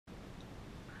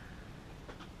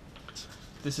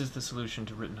This is the solution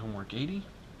to written homework 80.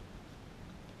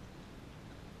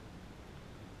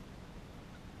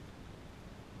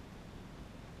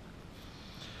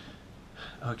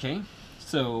 Okay,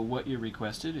 so what you're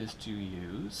requested is to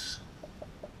use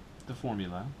the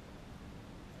formula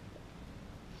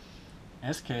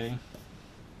Sk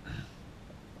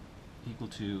equal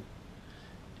to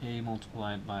A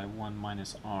multiplied by 1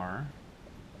 minus R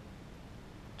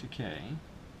to K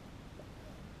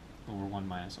over 1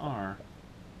 minus R,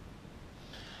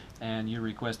 and you're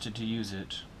requested to use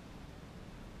it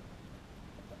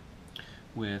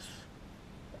with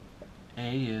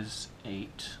A is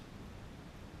 8,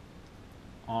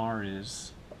 R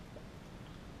is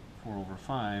 4 over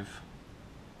 5,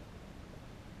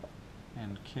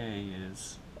 and K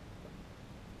is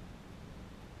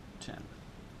 10.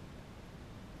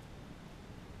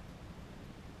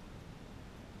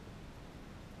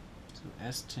 So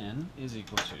S10 is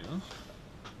equal to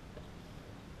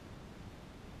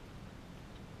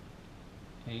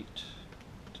 8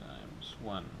 times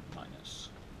 1 minus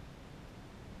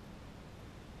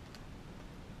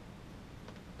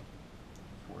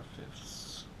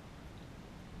 4/5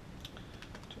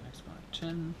 to x power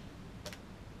 10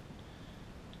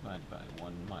 divided by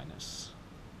 1 minus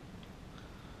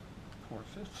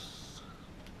 4/5.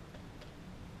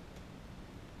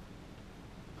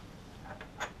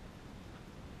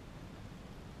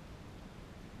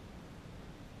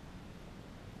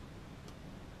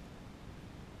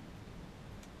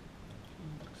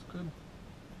 Looks good.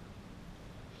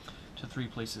 To 3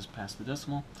 places past the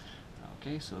decimal.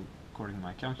 Okay, so according to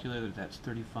my calculator, that's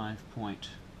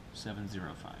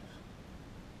 35.705.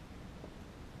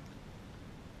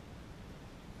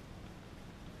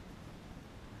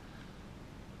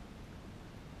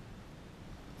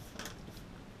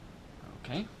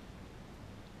 Okay.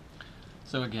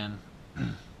 So again,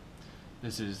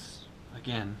 this is,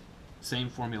 again, same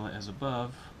formula as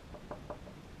above.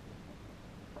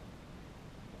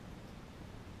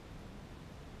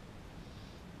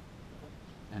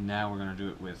 And now we're going to do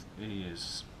it with A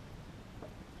is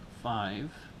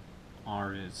 5,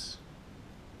 R is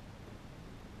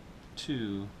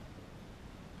 2,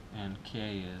 and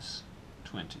K is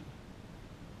 20.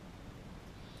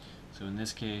 So in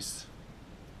this case,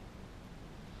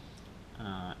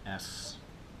 S20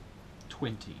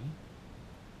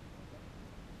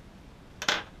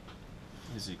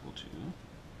 is equal to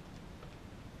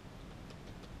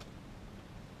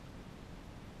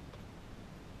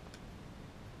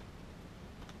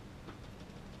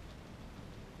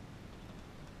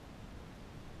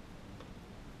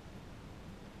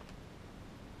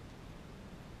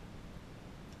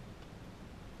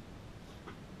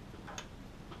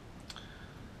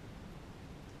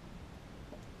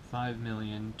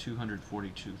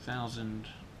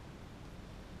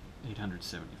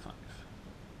 5,242,875.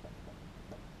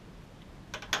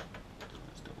 So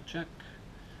let's double check.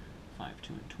 5,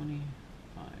 2, and 20.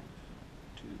 5,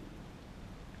 2,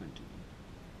 20.